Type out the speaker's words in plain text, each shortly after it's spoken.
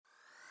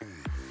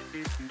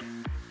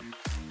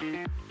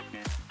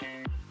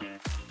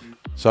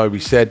So we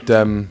said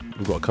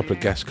we've got a couple of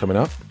guests coming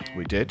up.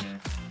 We did.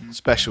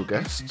 Special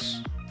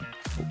guests.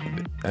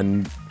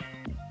 And do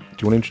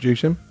you want to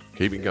introduce him?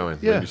 Keep it going.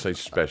 Yeah. When you say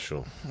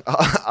special.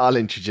 I'll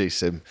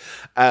introduce him.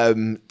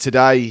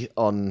 Today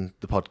on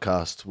the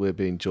podcast, we're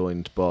being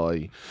joined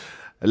by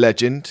a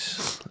legend,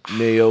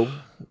 Neil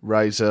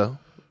Razor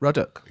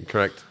Ruddock.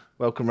 Correct.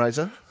 Welcome,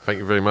 Razor. Thank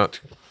you very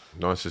much.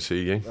 Nice to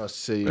see you. Nice to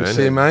see you. Good to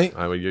see you, mate.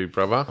 How are you,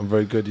 brother? I'm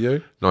very good,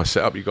 you? Nice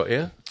setup you got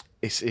here.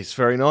 It's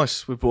very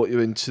nice. We brought you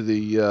into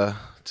the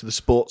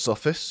sports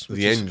office,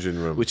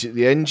 Engine room. which is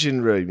the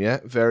engine room. Yeah,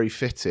 very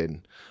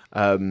fitting.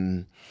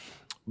 We're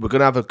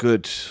gonna have a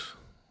good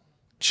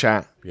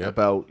chat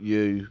about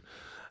you,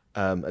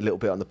 a little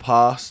bit on the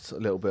past, a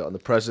little bit on the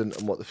present,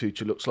 and what the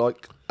future looks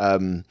like.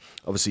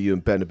 Obviously, you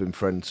and Ben have been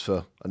friends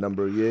for a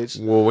number of years,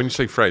 Well, when you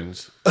say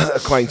friends,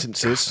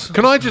 acquaintances.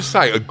 can I just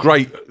say a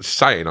great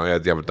saying I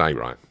had the other day,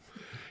 right?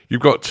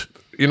 You've got,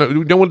 you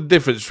know what the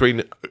difference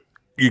between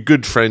your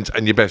good friends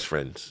and your best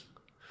friends?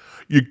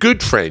 Your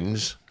good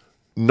friends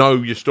know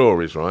your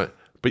stories, right?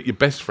 But your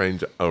best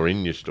friends are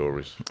in your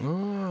stories.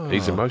 Oh.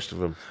 He's in most of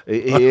them. He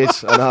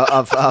is, and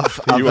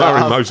You are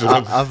in most of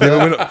them.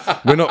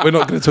 We're not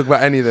going to talk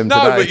about any of them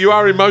No, today. but you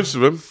are in most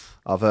of them.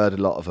 I've heard a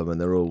lot of them, and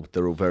they're all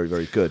very,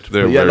 very good.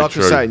 They're But yeah, very like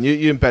true. I was saying,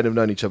 you and Ben have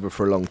known each other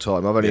for a long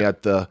time. I've only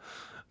had the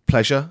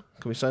pleasure.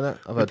 Can we say that?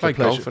 I've had played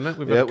the pleasure. golf, innit?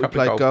 We've had a we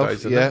couple of played golf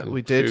days, Yeah, innit?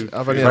 we did. Few-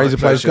 I've only few- had Razor the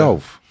plays pleasure.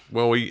 golf.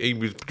 Well, he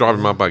was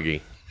driving my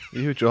buggy.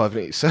 You were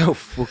driving it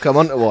yourself. We'll come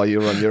on to why you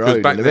were on your Because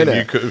own back in a then you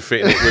minute. couldn't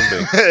fit in it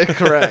with me.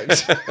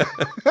 Correct.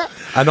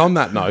 And on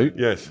that note,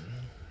 Yes.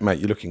 mate,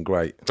 you're looking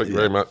great. Thank you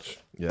very much.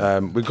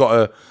 We've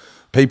got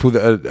people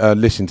that are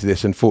listening to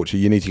this.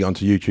 Unfortunately, you need to get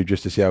onto YouTube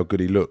just to see how good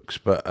he looks.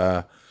 But,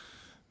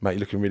 mate,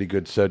 you're looking really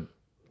good. So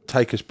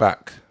take us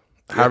back.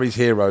 Harry's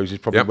Heroes is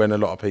probably Yep. when a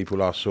lot of people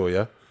last saw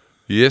you.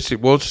 Yes, it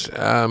was.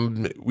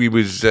 We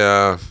was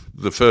the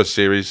first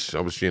series.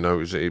 Obviously, you know,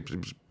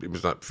 it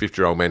was like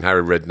 50-year-old man,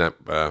 Harry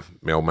Redknapp,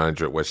 my old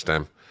manager at West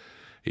Ham.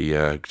 He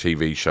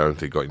TV show.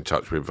 They got in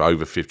touch with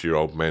over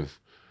 50-year-old men,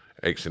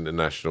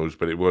 ex-internationals.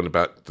 But it wasn't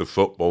about the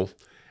football.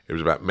 It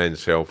was about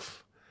men's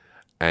health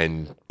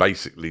and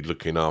basically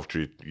looking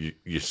after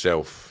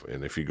yourself.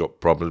 And if you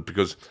got problems,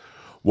 because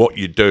what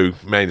you do,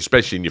 man,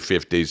 especially in your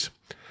 50s.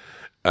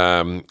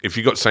 If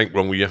you got something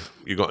wrong with you,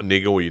 you got a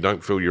niggle, or you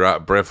don't feel you're out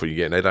of breath, or you're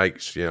getting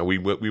headaches, you know, we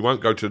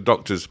won't go to the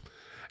doctors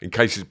in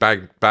case it's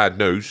bad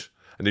news,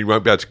 and then you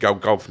won't be able to go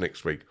golf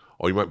next week,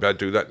 or you won't be able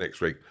to do that next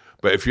week.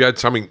 But if you had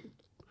something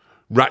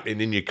rattling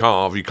in your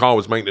car, if your car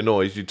was making a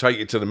noise, you'd take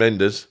it to the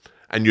menders,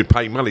 and you'd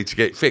pay money to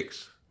get it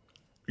fixed.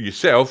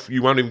 Yourself,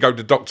 you won't even go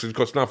to doctors, it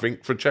costs nothing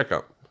for a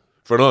checkup,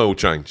 for an oil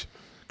change,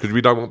 because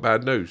we don't want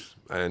bad news.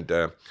 And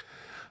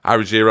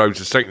Harry's Heroes,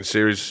 the second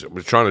series, I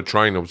was trying to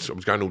train, I was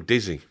going all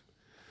dizzy.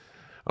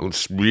 On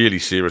a really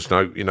serious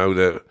note, you know,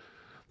 the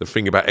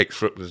thing about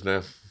ex-footballers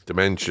now,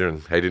 dementia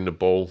and heading the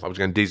ball. I was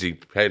going dizzy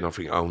head, and I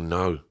think, oh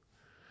no,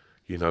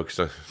 you know,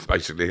 because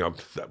basically I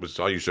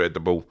used to head the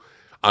ball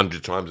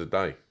 100 times a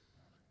day,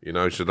 you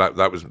know. So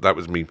that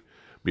was me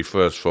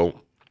first fault,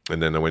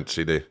 and then I went to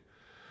see the,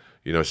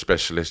 you know,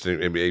 specialist,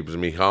 and it was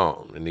me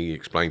heart, and he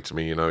explained to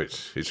me, you know,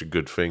 it's a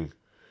good thing.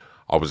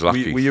 I was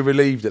lucky. Were you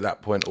relieved at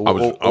that point,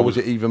 or was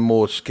it even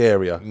more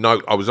scarier?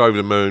 No, I was over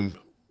the moon,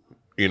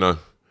 you know.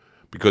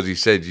 Because he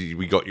said,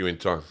 we got you in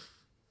time,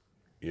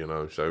 you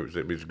know, so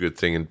it was a good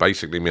thing. And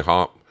basically my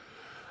heart,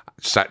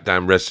 sat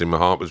down resting, my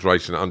heart was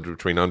racing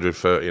between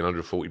 130 and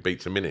 140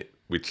 beats a minute,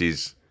 which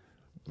is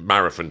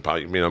marathon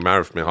pace. You know,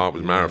 my heart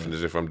was marathon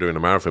as if I'm doing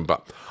a marathon,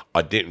 but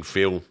I didn't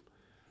feel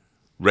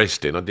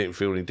resting. I didn't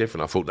feel any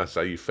different. I thought that's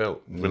how you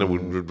felt. When I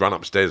would run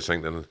upstairs, I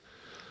think, then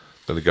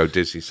I'd go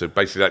dizzy. So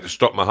basically I had to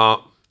stop my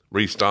heart,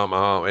 restart my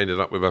heart, ended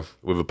up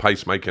with a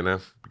pacemaker now,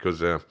 because,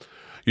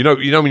 you know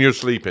when you're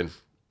sleeping,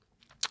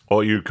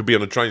 or you could be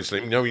on a train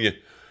sleep. You know when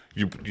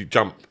you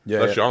jump,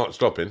 that's your heart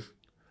stopping,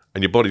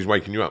 and your body's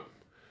waking you up.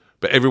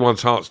 But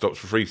everyone's heart stops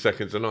for 3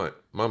 seconds a night.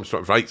 Mine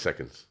stopped for 8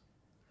 seconds.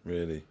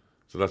 Really?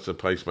 So that's the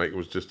pacemaker,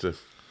 was just to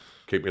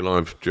keep me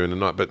alive during the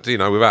night. But, you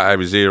know, without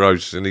Harry's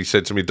Heroes, and he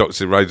said to me, Doctor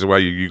said, Razor,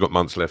 away, you got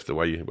months left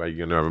away, you're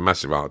going to have a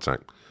massive heart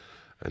attack.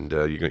 And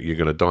you're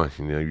going to die.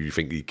 You know, you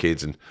think your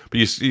kids,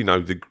 but you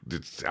know, the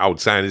old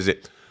saying is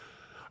it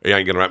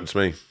ain't going to happen to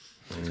me.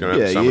 It's going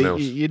to happen to someone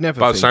else. You never.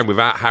 But think... same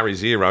without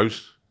Harry's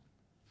Heroes,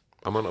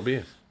 I might not be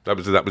here. That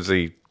was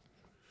the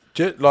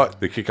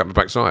kick up the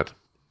backside.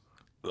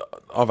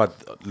 I've had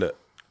look.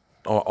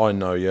 I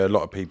know, a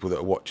lot of people that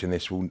are watching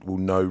this will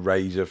know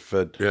Razor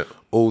for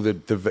all the.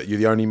 You're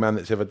the only man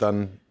that's ever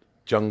done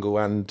Jungle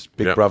and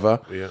Big Brother,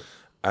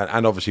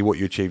 and obviously what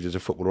you achieved as a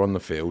footballer on the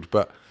field.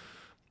 But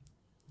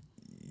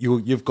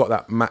you've got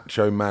that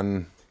macho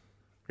man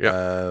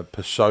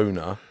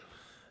persona.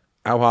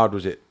 How hard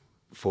was it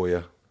for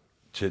you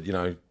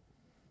to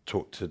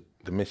talk to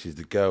the missus,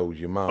 the girls,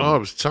 your mum? Oh, it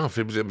was tough.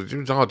 It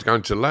was hard to go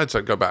into the lads.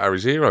 I'd go back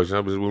Harry's Heroes, and I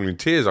was all in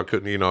tears. I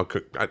couldn't, I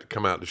had to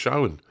come out of the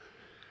show, and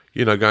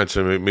going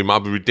to my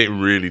mum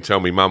didn't really tell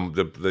me mum,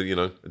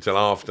 until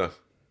after.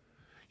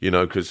 You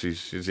know, because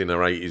she's in her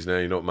 80s now.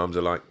 You know what mums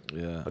are like.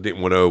 Yeah. I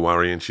didn't want her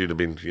worrying. She'd have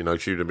been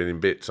in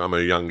bits. I'm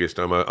her youngest.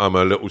 I'm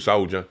her little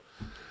soldier.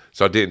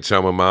 So I didn't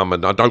tell my mum,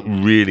 and I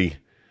don't really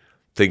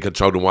think I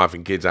told the wife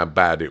and kids how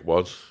bad it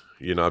was.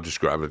 You know, I've just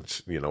got to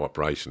have a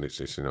operation. It's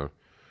just,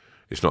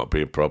 it's not a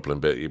big problem,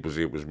 but it was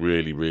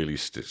really, really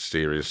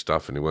serious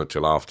stuff, and it weren't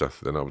till after.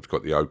 Then I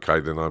got the okay.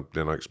 Then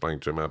I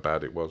explained to him how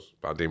bad it was,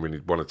 but I didn't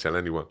really want to tell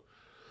anyone.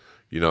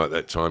 You know, at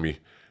that time,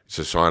 it's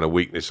a sign of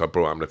weakness. I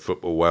brought up in the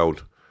football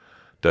world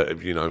that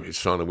it's a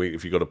sign of weakness.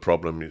 If you got a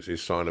problem, it's a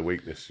sign of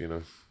weakness. You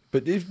know.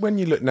 But when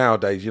you look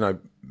nowadays,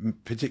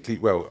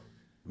 particularly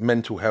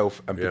mental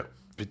health, and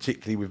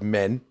particularly with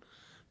men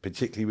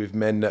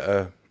that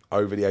are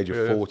over the age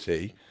of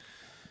 40.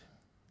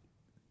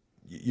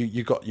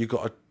 You got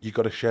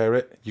to share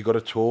it. You got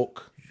to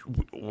talk.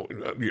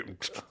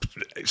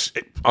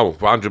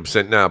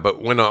 100% now.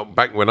 But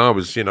back when I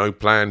was,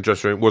 playing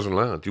dressing room, it wasn't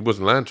allowed. You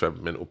wasn't allowed to have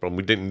a mental problem.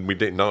 We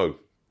didn't know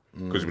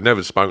because we'd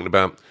never spoken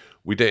about.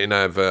 We didn't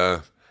have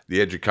the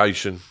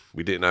education.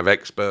 We didn't have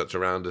experts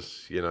around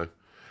us.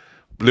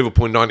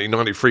 Liverpool in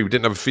 1993, we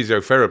didn't have a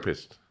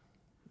physiotherapist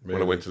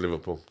when I went to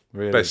Liverpool.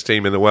 Really? Best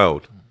team in the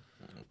world,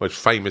 most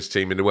famous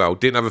team in the world.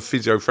 Didn't have a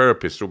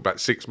physiotherapist for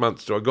about 6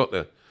 months till I got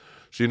there.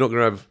 So you're not going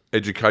to have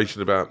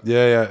education about,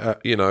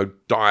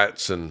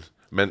 diets and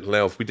mental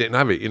health. We didn't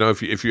have it.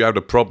 If you had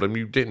a problem,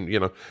 you didn't.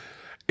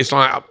 It's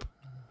like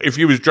if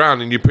you was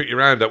drowning, you put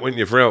your hand up, wouldn't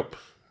you, for help?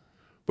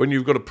 When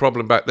you've got a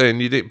problem back then,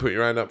 you didn't put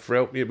your hand up for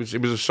help. It was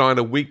a sign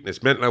of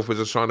weakness. Mental health was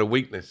a sign of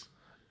weakness.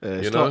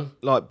 It's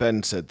like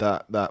Ben said,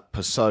 that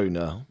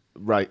persona,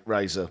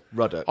 Razor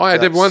Ruddock. I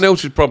had everyone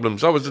else's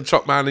problems. I was the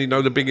top man,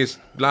 the biggest,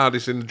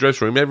 loudest in the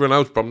dressing room. Everyone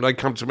else's problem, they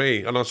come to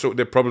me and I sorted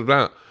their problems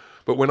out.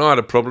 But when I had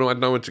a problem, I had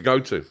no one to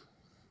go to.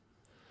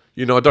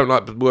 I don't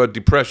like the word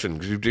depression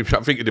because I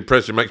think of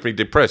depression makes me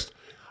depressed.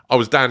 I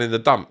was down in the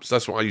dumps.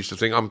 That's what I used to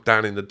think. I'm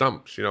down in the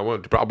dumps. I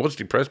was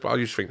depressed, but I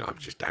used to think, I'm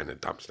just down in the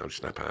dumps and I'll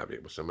snap out of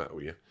it. What's the matter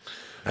with you?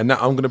 And now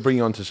I'm going to bring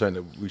you on to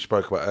something that we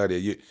spoke about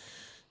earlier.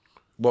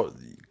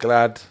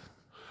 Glad?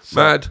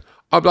 Mad?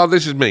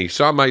 This is me.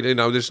 So I made,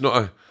 this is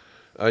not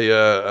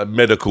a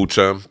medical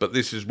term, but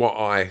this is what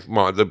I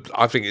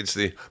think it's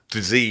the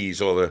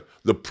disease or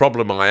the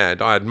problem I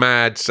had. I had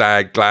mad,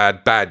 sad,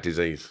 glad, bad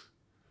disease.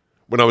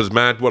 When I was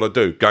mad, what'd I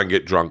do? Go and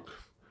get drunk.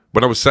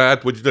 When I was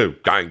sad, what'd you do?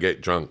 Go and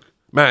get drunk.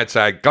 Mad,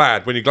 sad,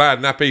 glad. When you're glad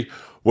and happy,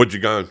 what'd you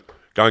go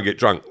and get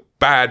drunk?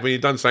 Bad, when you've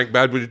done something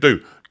bad, what'd you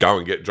do? Go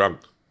and get drunk.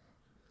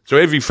 So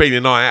every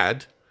feeling I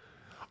had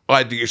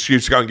the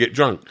excuse to go and get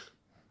drunk.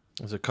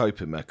 As a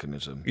coping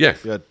mechanism. Yeah.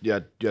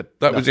 Yeah.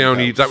 That was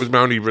my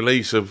only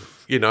release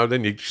of,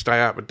 then you stay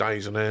out for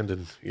days on end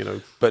and,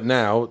 But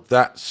now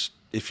that's,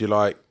 if you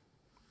like,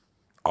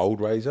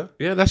 old Razor.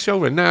 Yeah, that's the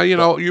old one. Now, you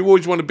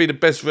always want to be the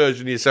best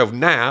version of yourself.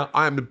 Now,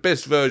 I am the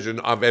best version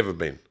I've ever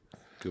been.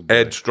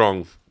 Head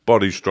strong,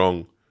 body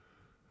strong.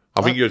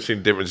 I think you've seen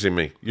a difference in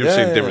me. You've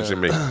seen a difference in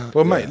me.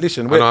 Well, mate,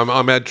 listen. And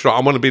I'm head strong.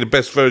 I want to be the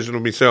best version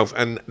of myself.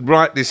 And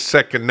right this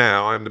second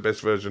now, I'm the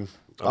best version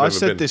I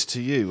said this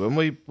to you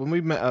when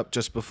we met up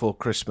just before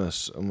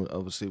Christmas, and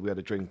obviously we had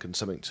a drink and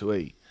something to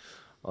eat.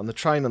 On the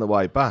train on the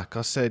way back,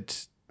 I said,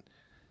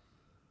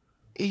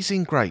 he's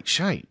in great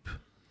shape.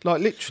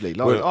 Like, literally.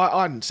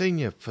 I hadn't seen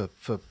you for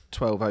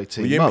 12,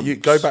 18 months. You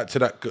go back to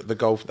the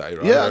golf day,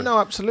 right? Yeah, no,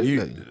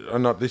 absolutely.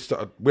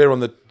 We're on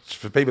the,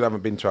 for people that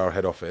haven't been to our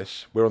head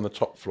office, we're on the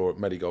top floor at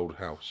Medigold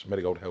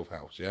Health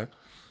House, yeah?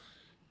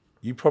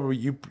 You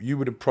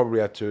would have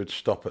probably had to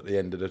stop at the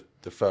end of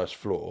the first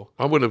floor.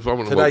 I wouldn't have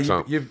walked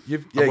up. I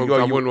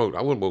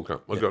wouldn't walk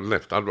up. I'd gone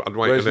left. I'd wait.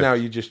 Whereas now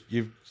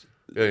you've.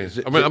 Yeah.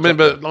 I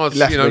remember last,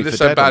 this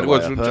how bad it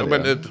was. I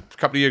went a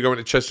couple of years ago. I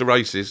went to Chester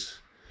races.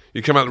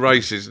 You come out the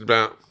races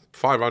about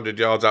 500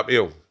 yards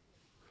uphill.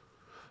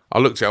 I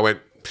looked at it, I went.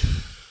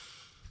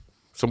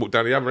 So I walked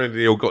down the other end of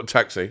the hill, got a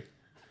taxi.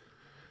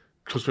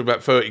 Cost me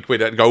about 30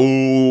 quid. I had to go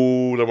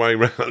all the way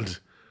round.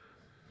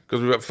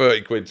 Because we got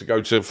 30 quid to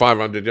go to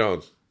 500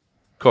 yards.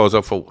 Because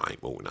I thought, I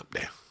ain't walking up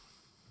there.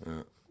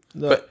 Yeah.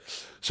 But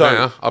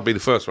now, I'll be the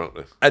first one up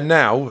there. And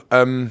now,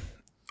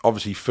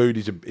 obviously, food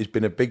has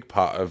been a big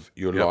part of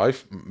your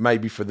life,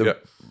 maybe for the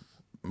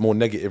more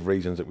negative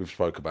reasons that we've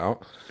spoke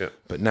about. Yeah.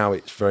 But now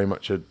it's very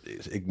much a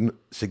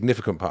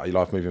significant part of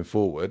your life moving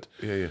forward.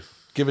 Yeah.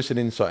 Give us an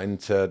insight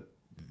into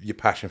your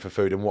passion for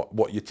food and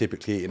what you're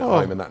typically eating at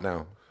home and that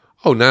now.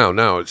 Oh,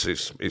 now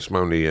it's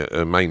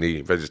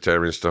mainly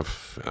vegetarian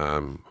stuff.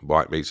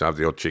 White meats. I have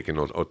the odd chicken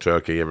or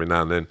turkey every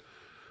now and then.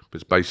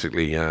 But it's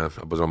basically, I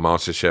was on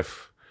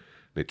MasterChef,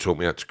 and it taught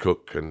me how to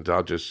cook, and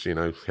I just,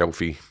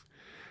 healthy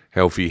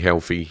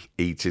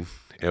eating,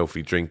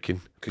 healthy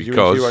drinking. Because you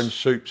into your own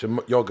soups and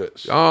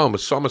yogurts. Oh, I'm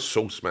a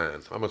sauce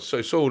man.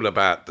 It's all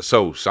about the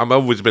sauce. I've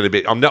always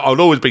been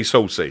I'll always be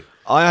saucy.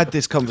 I had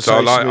this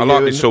conversation. So I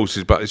like the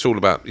sauces, but it's all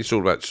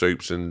about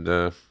soups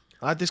and.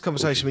 I had this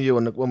conversation with you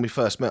when we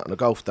first met on a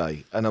golf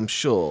day, and I'm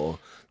sure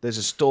there's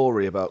a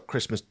story about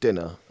Christmas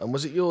dinner. And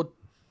was it your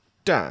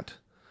dad?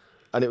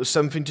 And it was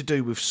something to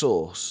do with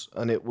sauce,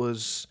 and it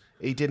was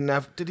did he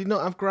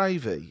not have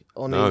gravy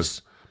on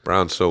his?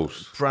 Brown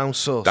sauce. Brown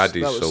sauce.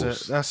 Daddy's that was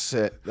sauce. It. That's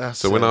it.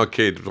 So when I was a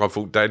kid, I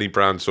thought Danny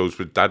Brown sauce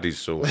was Daddy's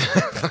sauce.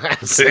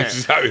 So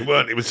it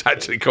weren't. It was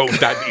actually called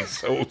Daddy's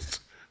sauce.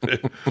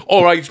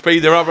 Or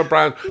HP, there are other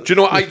brands. Do you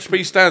know what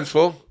HP stands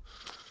for?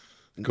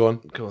 Go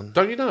on.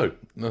 Don't you know?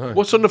 No.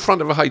 What's on the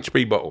front of a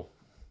HP bottle?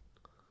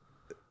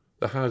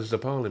 The Has the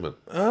Parliament.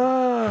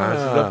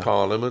 Has the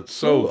Parliament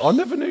sauce. I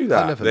never knew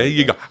that. There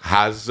you go.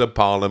 Has the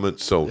Parliament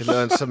sauce. You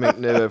learn something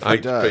new every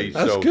day. HP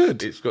That's sauce.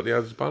 good. It's got the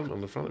Has the Parliament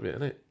on the front of it,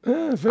 isn't it?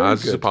 Yeah, very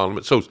Has the good.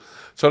 Parliament sauce.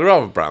 So there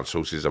are other brown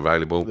sauces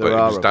available, but it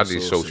are was other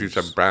Daddy's sauce. sauces. He used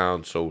to have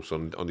brown sauce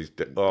on his roast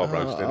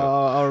dinner.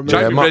 I remember.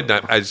 Jamie my-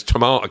 Redknapp has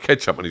tomato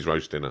ketchup on his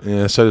roast dinner.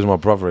 Yeah, so does my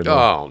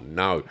brother-in-law. Oh,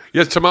 no. He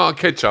has tomato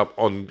ketchup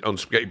on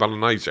spaghetti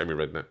bolognese, Jamie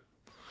Redknapp.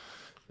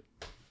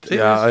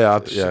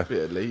 Yeah. Should be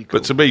illegal.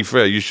 But to be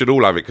fair, you should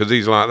all have it because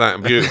he's like that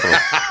and beautiful.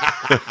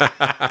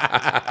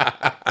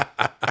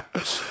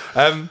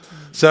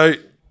 So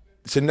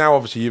now,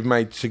 obviously, you've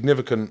made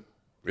significant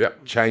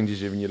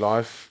changes in your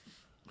life,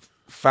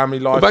 family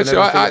life. Basically,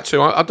 and I everything.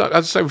 had to.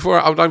 As I said before,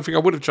 I don't think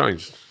I would have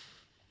changed.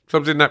 So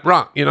I was in that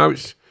rut,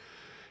 it's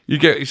you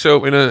get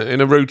yourself in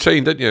a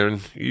routine, don't you?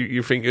 And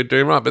you think you're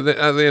doing right, but then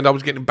at the end, I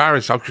was getting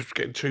embarrassed. I was just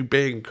getting too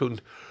big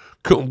and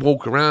couldn't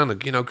walk around, and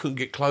couldn't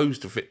get clothes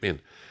to fit me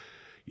in.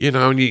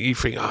 And you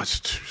think,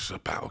 it's a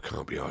battle,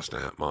 can't be asked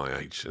now at my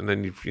age. And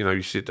then you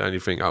sit down and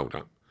you think, hold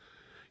up,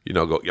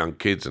 I've got young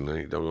kids and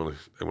they want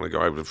to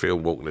go over the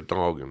field walking the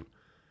dog, and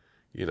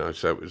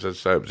so it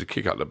was a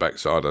kick up the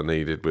backside I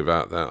needed.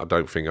 Without that, I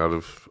don't think I'd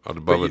have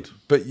bothered.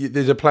 But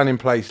there's a plan in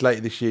place.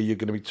 Later this year, you're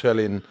going to be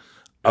telling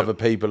other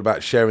people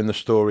about sharing the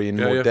story in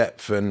more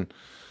depth and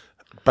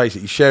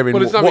basically sharing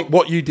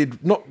what you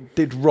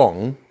did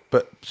wrong,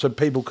 but so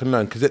people can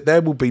learn. Because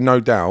there will be no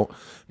doubt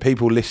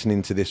people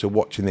listening to this or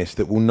watching this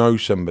that will know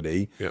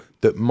somebody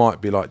that might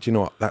be like, do you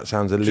know what? That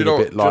sounds a little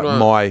bit like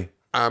my.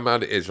 How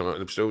mad it is, right?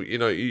 I'm still,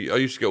 I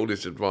used to get all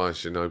this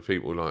advice,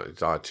 people like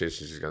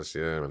dietitians going to see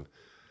them, and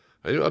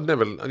I'd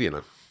never,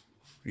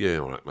 yeah,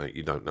 all right, mate,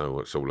 you don't know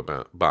what it's all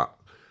about. But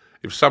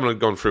if someone had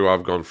gone through,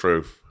 I've gone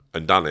through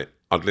and done it,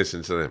 I'd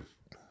listen to them.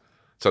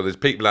 So there's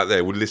people out there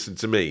who would listen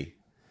to me.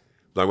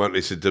 They won't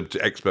listen to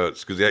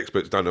experts because the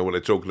experts don't know what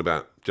they're talking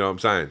about. Do you know what I'm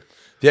saying?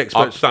 The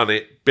experts I've done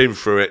it, been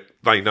through it.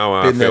 They know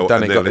how I been there, feel,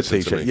 done and it, they'll got the listen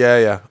to t-shirt. me.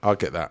 Yeah, I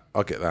get that.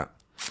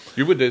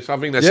 You would do. I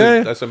think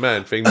that's a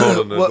man thing more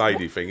than a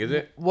lady thing, is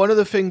it? One of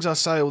the things I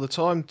say all the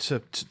time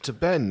to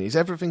Ben is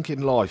everything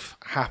in life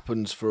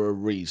happens for a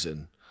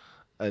reason,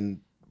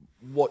 and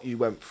what you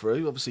went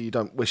through, obviously you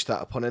don't wish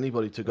that upon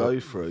anybody to go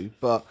through,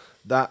 but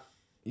that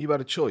you had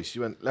a choice.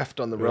 You went left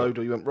on the road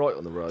or you went right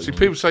on the road. See,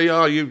 people say,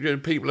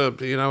 people are,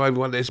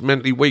 everyone that's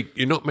mentally weak.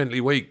 You're not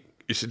mentally weak.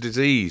 It's a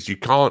disease. You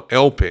can't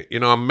help it.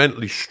 I'm a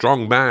mentally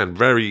strong man,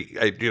 very,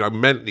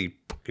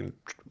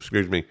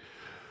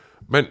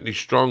 mentally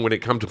strong when it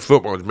comes to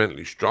football. I was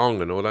mentally strong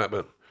and all that,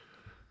 but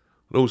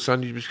all of a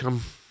sudden you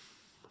become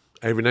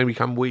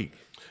weak,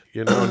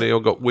 and they all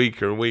got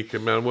weaker and weaker.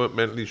 Man, I weren't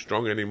mentally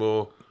strong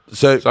anymore.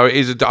 So it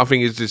is. I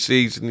think it's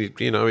disease, and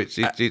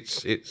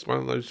it's one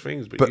of those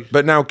things.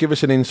 But now give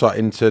us an insight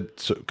into,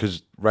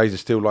 because Razor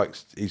still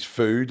likes his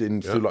food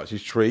and still likes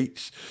his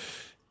treats.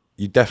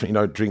 You definitely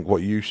don't drink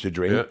what you used to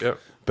drink. Yeah.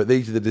 But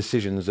these are the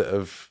decisions that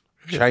have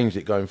changed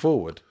it going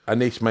forward,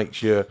 and this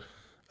makes you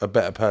a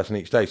better person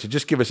each day. So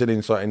just give us an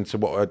insight into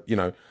what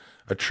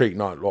a treat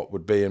night lot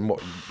would be, and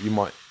what you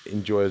might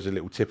enjoy as a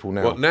little tipple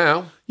now. What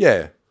now?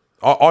 Yeah,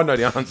 I know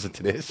the answer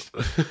to this.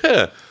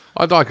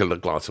 I'd like a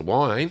glass of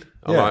wine.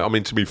 Yeah.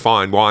 To be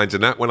fine wines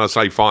and that. When I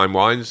say fine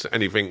wines,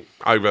 anything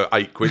over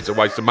 £8's a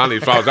waste of money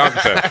as far as I'm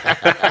concerned.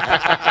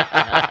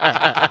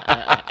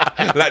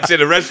 That's in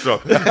a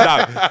restaurant.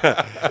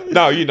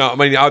 No,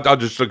 I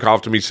just look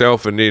after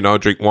myself and, I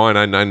drink wine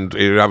and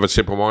have a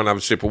sip of wine, have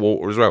a sip of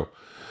water as well.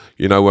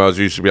 Whereas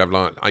I used to have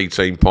like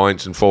 18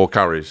 pints and 4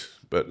 curries.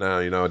 But now,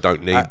 I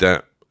don't need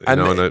that.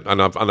 And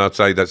I'd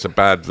say that's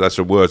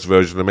a worse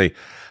version of me.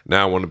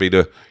 Now I want to be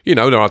there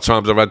are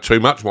times I've had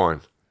too much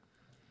wine.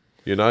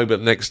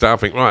 But next day I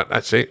think, right,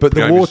 that's it. But the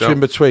Behave water yourself. in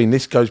between,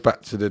 this goes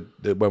back to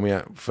the when we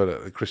had for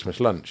the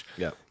Christmas lunch.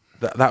 Yeah.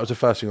 That was the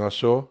first thing I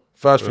saw.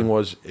 First thing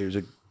was it was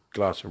a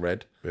glass of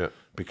red. Yeah.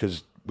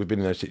 Because we've been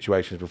in those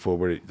situations before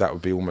where that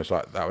would be almost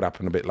like that would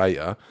happen a bit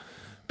later.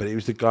 But it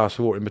was the glass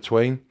of water in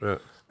between. Yeah.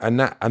 And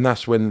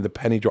that's when the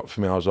penny dropped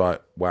for me. I was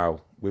like,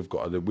 wow, we've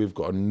got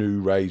a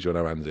new Razor on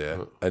our hands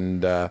here.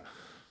 And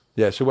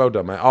so well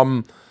done,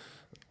 mate.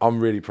 I'm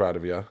really proud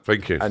of you.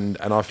 Thank you. And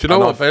do you know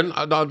what, Ben?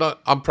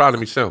 I'm proud of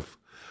myself.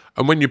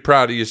 And when you're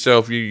proud of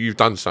yourself, you've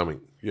done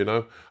something,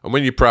 And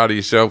when you're proud of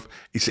yourself,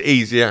 it's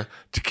easier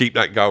to keep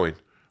that going.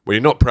 When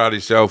you're not proud of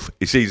yourself,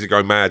 it's easy to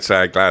go mad,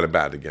 sad, glad, and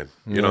bad again.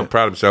 I'm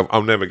proud of myself.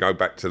 I'll never go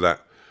back to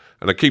that.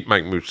 And I keep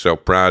making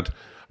myself proud.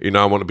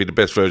 I want to be the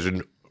best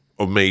version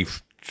of me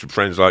to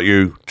friends like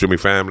you, to my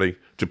family,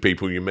 to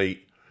people you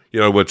meet.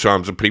 Where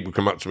times that people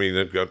come up to me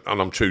and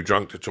I'm too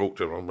drunk to talk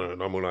to them,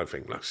 and I'm all I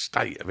think, like,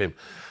 state of him.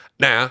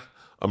 Now,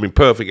 I'm in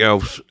perfect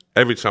health.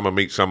 Every time I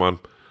meet someone,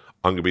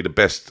 I'm going to be the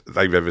best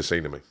they've ever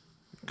seen of me.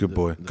 Good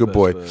boy. Good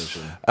boy.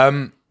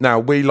 Now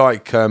we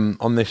like on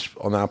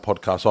our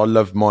podcast. I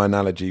love my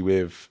analogy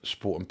with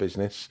sport and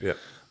business. Yeah.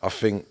 I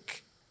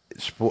think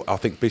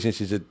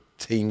business is a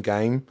team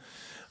game,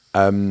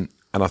 and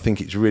I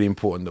think it's really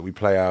important that we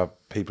play our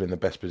people in the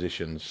best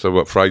positions. So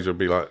what Fraser would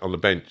be like on the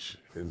bench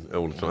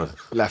all the time?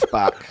 Left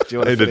back. Do you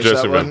want to In the finish that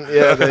dressing room. one?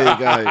 Yeah, there you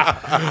go.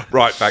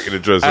 Right back in the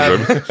dressing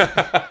room.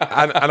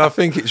 and I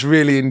think it's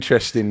really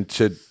interesting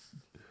to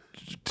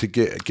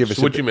give us.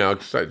 So what do you mean? I'll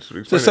say,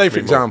 So say for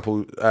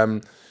example,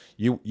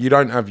 you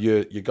don't have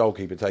your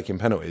goalkeeper taking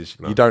penalties.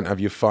 No. You don't have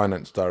your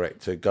finance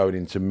director going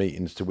into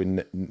meetings to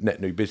win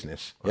net new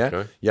business. Yeah,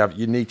 okay.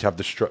 You need to have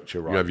the structure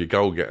right. You have your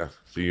goal getter.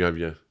 So you have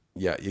your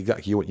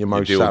exactly. You want your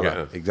Mo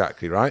Salah,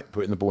 exactly right,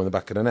 putting the ball in the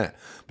back of the net.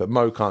 But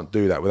Mo can't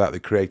do that without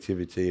the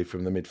creativity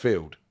from the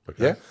midfield.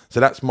 Okay. Yeah, so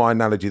that's my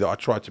analogy that I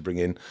try to bring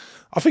in.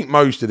 I think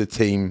most of the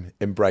team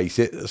embrace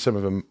it. Some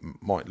of them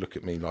might look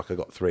at me like I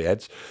got three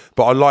heads,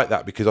 but I like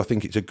that because I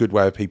think it's a good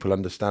way of people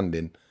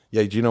understanding.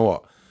 Yeah, do you know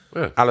what?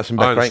 Yeah, Alisson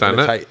Becker ain't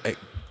going to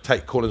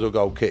take corners or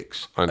goal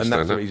kicks, and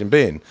that's the reason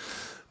being.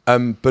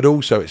 But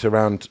also, it's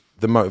around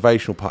the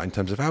motivational part in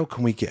terms of how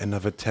can we get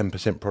another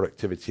 10%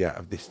 productivity out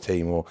of this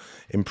team or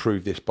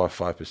improve this by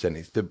 5%.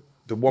 It's the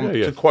one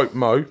to quote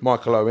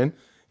Michael Owen.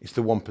 It's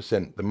the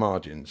 1%, the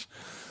margins.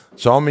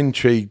 So I'm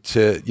intrigued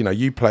to,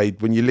 you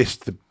played, when you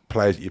list the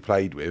players that you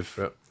played with,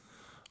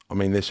 I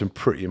mean, there's some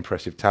pretty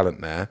impressive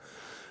talent there.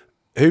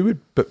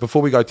 But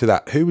before we go to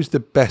that, who was the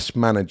best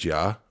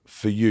manager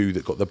for you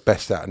that got the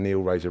best out of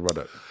Neil Razor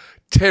Ruddock?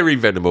 Terry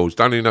Venables.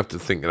 Don't even have to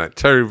think of that.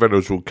 Terry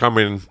Venables will come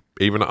in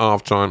even at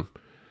half time.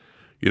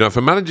 If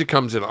a manager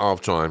comes in at half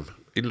time,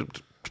 it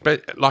looked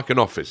like an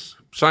office.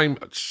 Same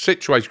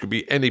situation could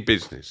be any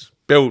business,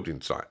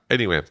 building site,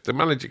 anywhere. The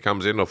manager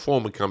comes in or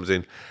foreman comes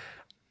in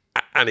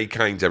and he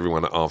canes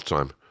everyone at half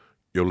time.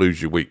 You'll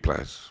lose your weak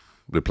players.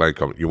 Your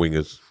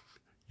wingers,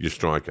 your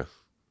striker,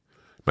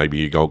 maybe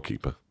your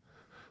goalkeeper.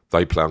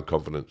 They play on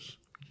confidence.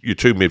 Your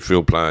two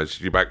midfield players,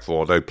 your back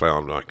four, they play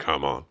on like,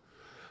 come on.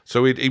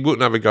 So he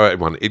wouldn't have a go at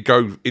everyone. He'd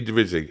go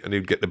individually and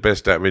he'd get the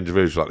best out of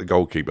individuals like the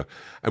goalkeeper.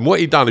 And what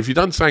he'd done, if you'd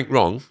done something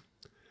wrong,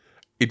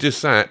 he'd just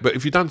say it. But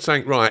if you'd done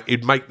something right,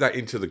 he'd make that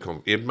into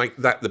he'd make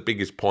that the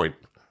biggest point.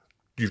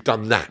 You've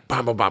done that.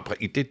 Bam, bam, bam. But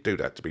he did do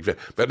that, to be fair.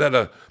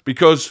 But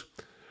because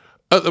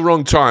at the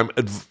wrong time,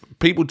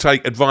 people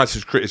take advice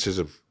as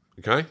criticism,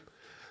 okay?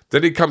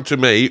 Then he'd come to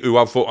me, who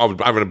I thought I was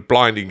having a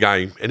blinding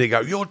game, and he'd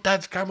go, your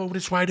dad's come all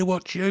this way to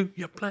watch you.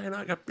 You're playing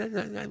like a...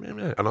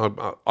 And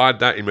I had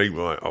that in me,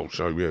 right, I'll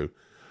show you.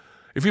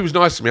 If he was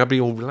nice to me, I'd be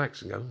all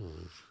relaxed and go,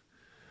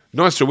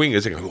 Nice to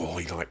wingers, they go,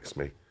 he likes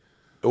me.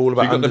 All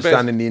about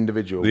understanding the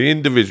individual. The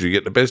individual, you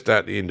get the best out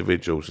of the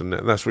individuals. And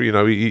that's where,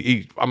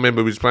 I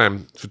remember we was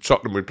playing for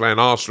Tottenham, we were playing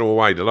Arsenal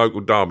away, the local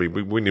derby,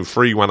 we were winning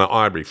 3-1 at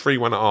Highbury,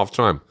 3-1 at half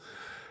time.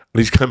 And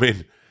he's come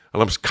in,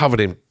 and I was covered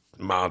in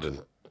mud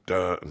and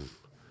dirt and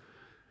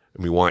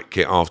my white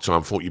kit half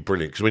time. Thought you're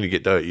brilliant, because when you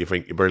get dirty, you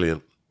think you're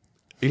brilliant.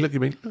 He looked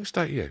at me, looks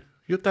at you.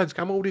 Your dad's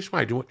come all this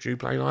way to watch you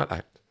play like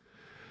that.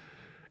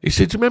 He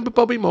said, do you remember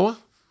Bobby Moore?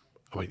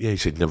 I went, yeah. He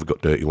said, never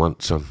got dirty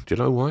once, son. Do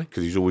you know why?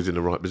 Because he's always in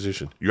the right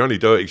position. You're only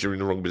dirty because you're in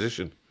the wrong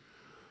position.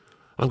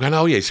 I'm going,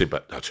 oh, yeah. He said,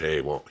 but I'll tell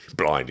you what,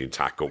 blinding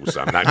tackles,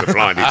 son. That's a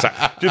blinding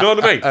tackle. Do you know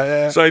what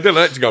I mean? So he didn't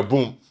let it go,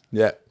 boom.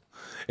 Yeah.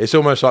 It's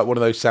almost like one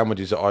of those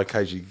sandwiches that I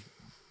occasionally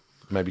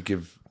maybe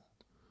give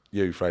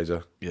you,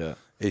 Fraser. Yeah.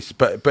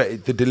 But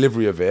the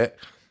delivery of it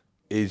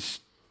is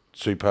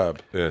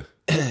superb. Yeah.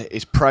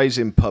 It's praise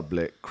in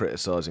public,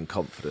 criticising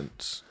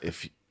confidence.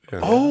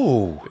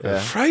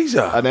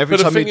 Fraser. And every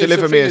time you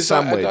deliver me a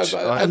sandwich,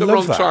 at the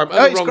wrong time.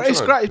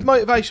 It's great. It's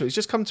motivational. It's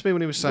just come to me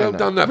when he was saying well that.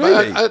 Done that.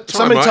 Really? But at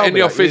time, right, in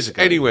the office,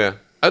 anywhere,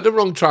 at the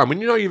wrong time,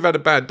 when you know you've had a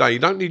bad day, you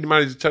don't need the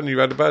manager telling you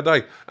you've had a bad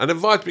day. And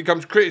advice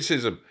becomes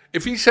criticism.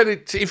 If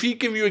he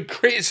give you a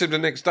criticism the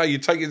next day, you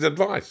take his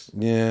advice.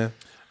 Yeah.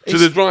 So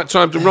there's right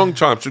time to wrong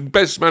time. So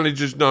best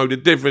managers know the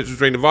difference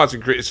between advice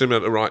and criticism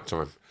at the right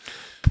time.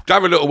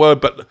 Have a little word,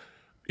 but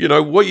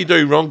what you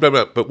do wrong,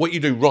 but what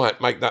you do right,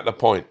 make that the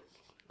point.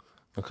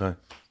 Okay.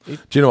 Do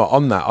you know what?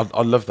 On that,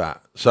 I love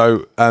that.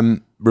 So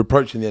we're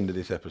approaching the end of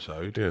this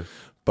episode,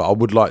 but I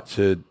would like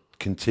to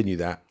continue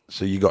that.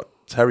 So you got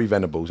Terry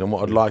Venables, and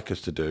what I'd like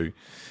us to do,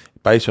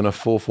 based on a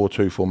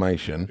 4-4-2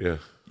 formation,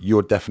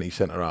 you're definitely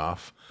centre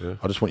half. Yeah.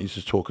 I just want you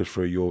to talk us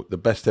through the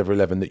best ever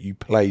 11 that you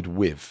played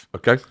with.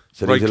 Okay.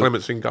 So Ray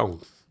Clements in goal.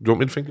 Do you want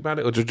me to think about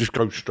it, or just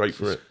go straight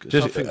for it?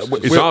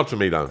 It's hard for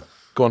me though.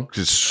 Go on. Because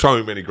there's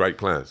so many great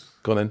players.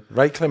 Go on then.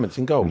 Ray Clements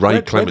in goal.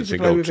 Ray Clements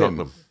in goal.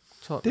 Tottenham.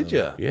 Did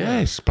you?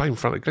 Yes, playing in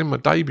front of Clem. My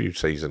debut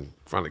season, in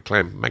front of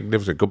Clem.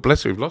 Magnificent. God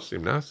bless him. We've lost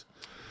him now.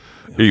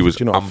 He was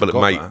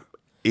unbelievable, mate. That.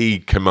 He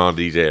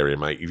commanded his area,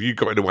 mate. If you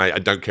got in the way, I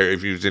don't care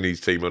if he was in his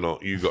team or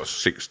not, you got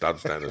 6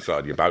 studs down the side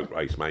of your boat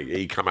race, mate.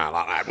 He come out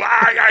like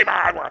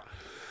that.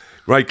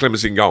 Ray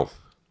Clements in goal.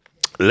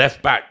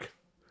 Left back.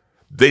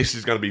 This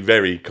is going to be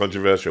very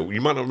controversial. You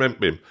might not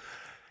remember him.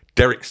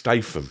 Derek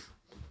Statham.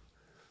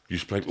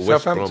 Used to play for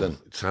Southampton.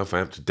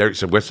 Southampton. Derek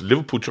said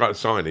Liverpool tried to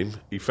sign him.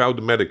 He failed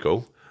the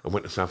medical and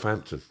went to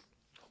Southampton.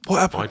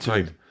 What happened to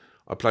him?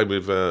 I played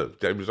with,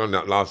 it was on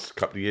that last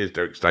couple of years,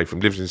 Derek Statham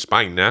lives in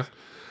Spain now.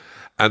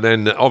 And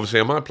then, obviously,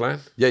 am I playing?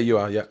 Yeah, you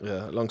are, yeah.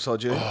 Yeah,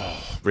 alongside you.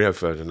 Rio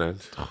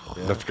Ferdinand.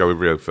 I'd have to go with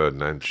Rio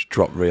Ferdinand.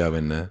 Drop Rio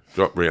in there.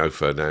 Drop Rio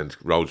Ferdinand.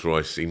 Rolls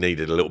Royce. He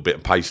needed a little bit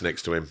of pace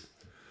next to him.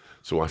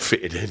 So I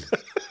fitted in.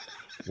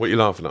 What are you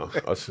laughing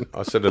at?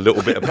 I said a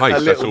little bit of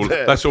pace.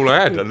 That's all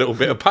I had, a little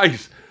bit of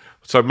pace.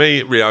 So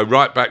me, Rio,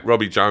 right back,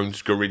 Robbie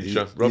Jones,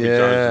 Garrincha. Robbie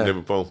Jones in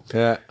Liverpool.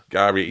 Yeah.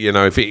 Gary, you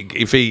know, if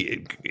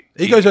he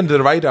goes under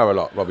the radar a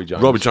lot, Robbie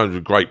Jones. Robbie Jones was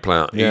a great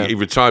player. Yeah. He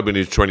retired when he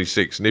was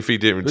 26, and if he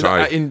didn't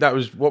retire,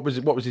 what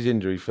was his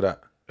injury for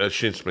that?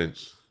 Shin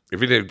splints.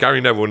 If he did,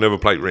 Gary Neville never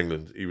played for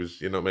England. He was,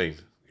 you know what I mean?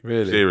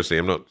 Really? Seriously,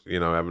 I'm not,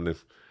 having to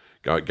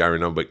go at Gary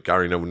Neville, but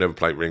Gary Neville never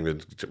played for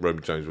England. Robbie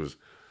Jones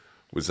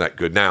was that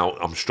good. Now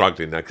I'm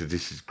struggling now because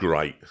this is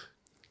great.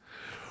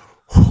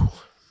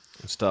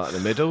 Start in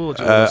the middle. Or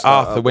do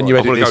Arthur, when you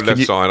edit this,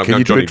 left side. Can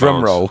you do a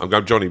drum roll? I'm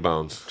going Johnny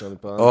Barnes. Johnny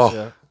Barnes,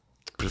 yeah.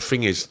 But the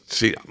thing is,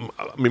 see,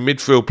 I mean,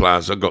 midfield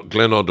players, I've got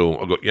Glenn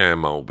Hoddle, I've got Jan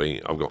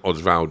Mulby, I've got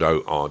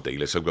Osvaldo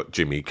Ardiles, I've got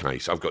Jimmy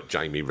Case, I've got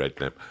Jamie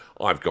Redknapp,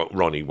 I've got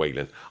Ronnie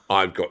Whelan.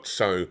 I've got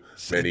so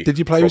many Did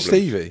you play problems.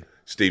 with Stevie?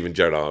 Stephen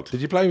Gerrard.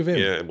 Did you play with him?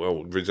 Yeah,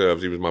 well,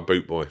 reserves, he was my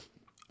boot boy.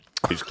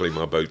 He used to clean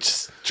my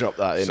boots. Drop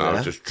that in So there.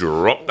 I just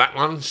dropped that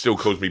one, still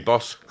calls me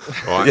boss.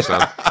 All right,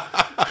 son.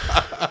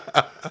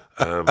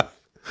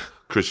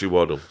 Chrissy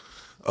Waddle.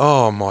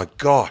 Oh, my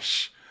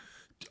gosh.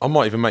 I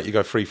might even make you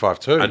go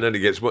 3-5-2. And then it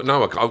gets worse.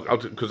 No,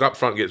 because up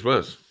front it gets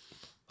worse.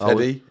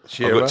 Teddy,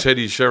 Shearer. I've got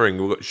Teddy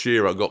Sheringham, I've got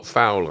Shearer, I've got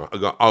Fowler, I've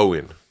got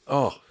Owen,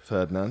 Oh,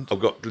 Ferdinand. I've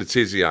got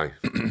Letizia,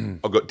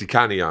 I've got Di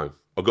Canio,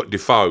 I've got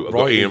Defoe, I've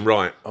got Righty. Ian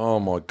Wright. oh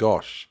my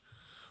gosh.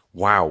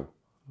 Wow.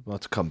 I'll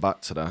have to come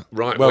back to that.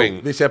 Right Well,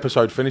 wing. this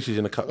episode finishes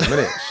in a couple of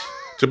minutes.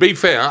 To be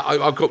fair,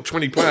 I've got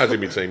 20 players in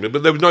my team,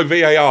 but there was no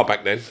VAR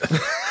back then.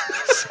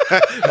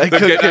 They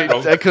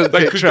couldn't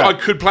keep track. I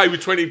could play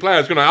with 20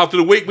 players, couldn't I? After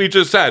the week we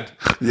just had,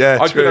 Yeah,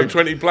 I true. could have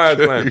 20 players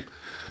playing.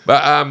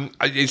 But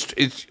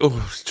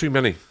it's too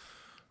many.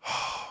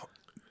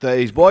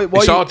 Why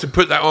It's hard to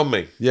put that on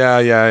me.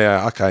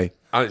 Yeah. Okay.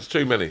 And it's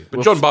too many.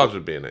 But John Barnes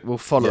would be in it. We'll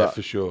follow Yeah, that.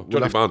 for sure.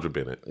 Johnny Barnes would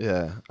be in it.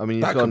 Yeah. I mean,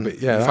 you've That gone. could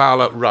be. Yeah.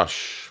 Fowler,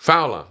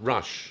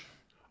 Rush,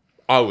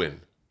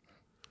 Owen,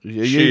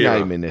 You Shearer.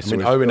 naming this? I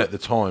mean, or Owen at the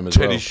time as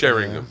Teddy well.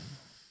 Sheringham.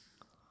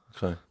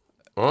 Okay.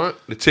 All right,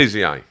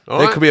 Letizia. All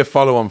There right. could be a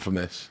follow-on from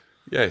this.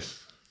 Yes.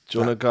 do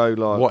you want to go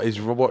like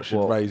What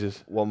should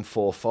Razors?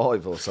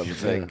 1-4-5 or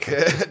something?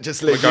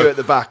 Just leave you at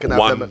the back and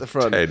have them at the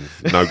front.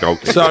 1-10, no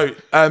goalkeeper. So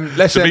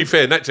let's to be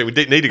fair, in that team we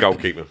didn't need a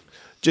goalkeeper.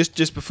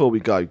 Just before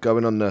we go,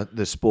 going on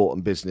the sport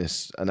and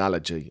business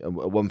analogy, and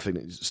one thing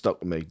that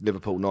stuck with me: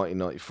 Liverpool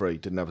 1993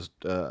 didn't have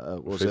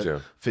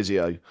a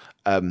physio.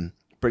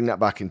 Bring that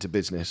back into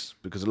business,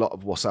 because a lot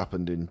of what's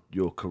happened in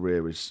your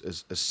career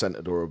is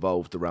centered or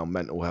evolved around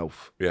mental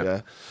health.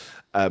 Yeah.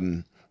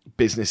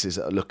 Businesses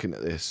that are looking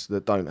at this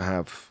that don't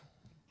have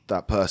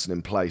that person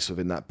in place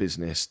within that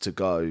business to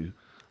go,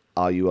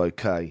 are you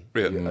okay?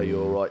 Yeah. Are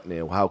you all right,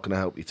 Neil? How can I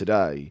help you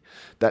today?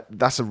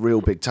 That's a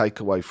real big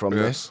takeaway from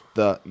this,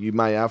 that you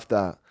may have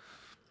that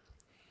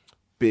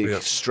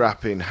big,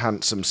 strapping,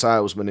 handsome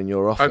salesman in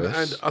your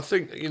office. And I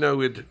think,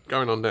 with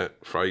going on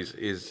that phrase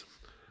is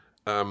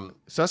so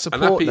that's an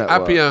support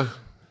network.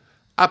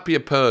 happier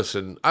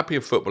person,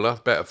 happier footballer,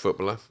 better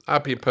footballer,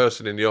 happier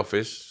person in the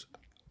office,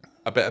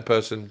 a better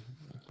person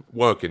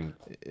working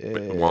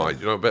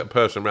wise, a better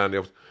person around the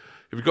office.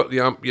 If you've got the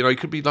it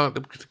could be like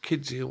the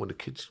kids here when the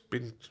kid's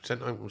been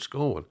sent home from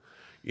school,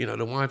 and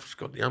the wife's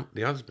got the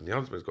husband, the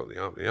husband's got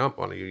the ump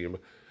on you.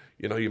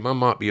 Your mum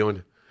might be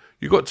on.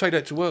 You've got to take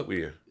that to work with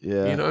you.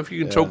 Yeah. If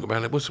you can talk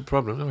about it, what's the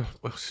problem?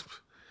 Oh,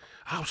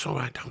 it's all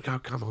right. Don't go.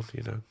 Come on.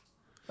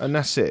 And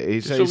that's it.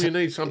 It's all you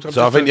need sometimes.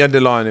 So I think the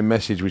underlying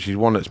message, which is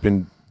one that's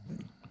been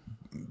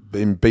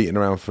beaten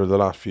around for the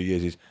last few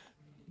years, is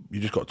you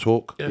just got to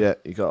talk. Yeah,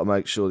 you got to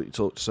make sure that you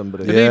talk to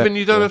somebody. And even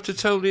you don't have to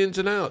tell the ins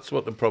and outs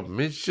what the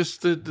problem is,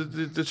 just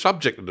the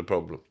subject of the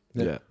problem.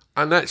 Yeah.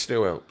 And that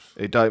still helps.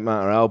 It don't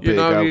matter how big,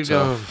 how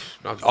tough.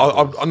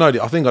 I know.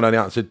 I think I know the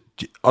answer.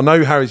 I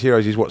know Harry's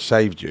Heroes is what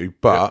saved you,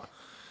 but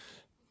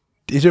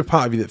is there a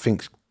part of you that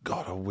thinks,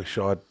 God, I wish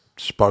I'd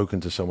spoken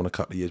to someone a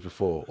couple of years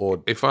before?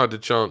 Or if I had a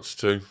chance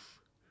to,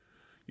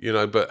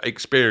 but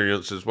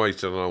experience is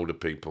wasted on older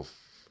people.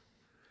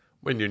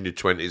 When you're in your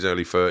 20s,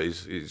 early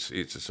 30s,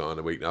 it's a sign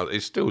of weakness.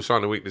 It's still a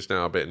sign of weakness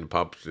now, I bet, in the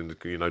pubs,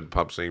 the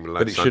pub scene.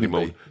 But it shouldn't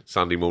be.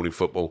 Sunday morning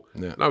football.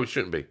 Yeah. No, it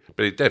shouldn't be.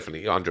 But it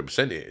definitely,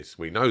 100% it is.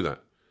 We know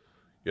that.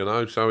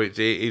 So it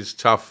is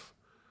tough.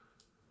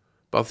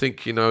 But I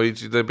think,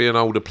 there'd be an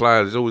older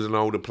player. There's always an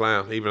older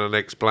player, even an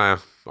ex-player.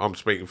 I'm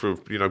speaking for,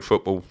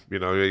 football,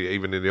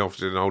 even in the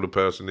office, an older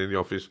person in the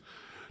office.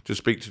 Just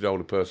speak to the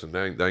older person.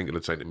 They ain't going to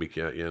take the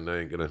mickey out of you, and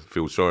they ain't going to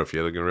feel sorry for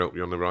you. They're going to help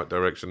you on the right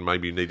direction.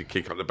 Maybe you need a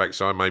kick up the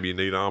backside. Maybe you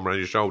need an arm around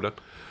your shoulder.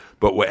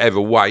 But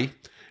whatever way,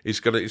 it's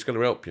going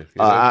to help you.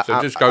 So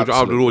just go.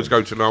 I would always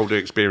go to an older,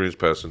 experienced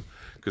person,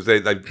 because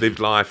they've lived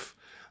life,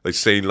 they've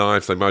seen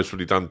life. They've most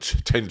probably done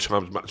 10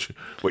 times much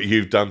what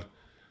you've done.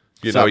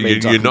 You So know, that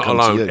means I you're can not come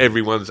to alone. you.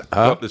 Everyone's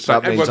got the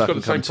same. That means Everyone's I got can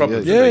the same come to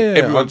problems. you. Yeah.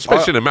 Everyone, I-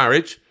 especially in a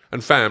marriage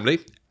and family,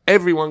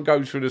 everyone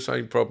goes through the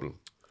same problem.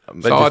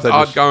 So they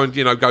I'd just- go and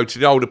go to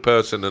the older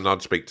person and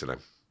I'd speak to them.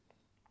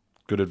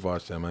 Good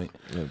advice there, mate.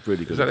 Yeah,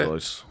 really good that it?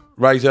 advice.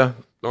 Razor,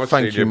 Nice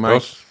thank seeing you, you, mate.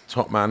 boss.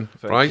 Top man.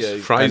 you.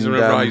 Fraser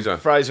And, and Razor.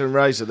 Fraser and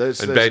Razor.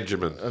 And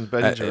Benjamin. And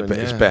Benjamin, But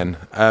it's yeah. Ben.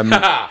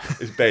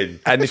 It's Ben.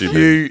 And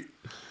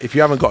if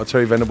you haven't got a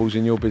Terry Venables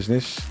in your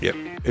business, Yep.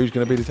 who's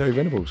going to be the Terry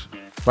Venables?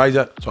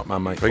 Razor, top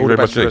man, mate. Thank All you the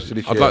very best for the much. rest of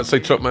this I'd year. like to say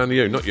top man to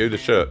you, not you, the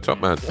shirt. Top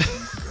man.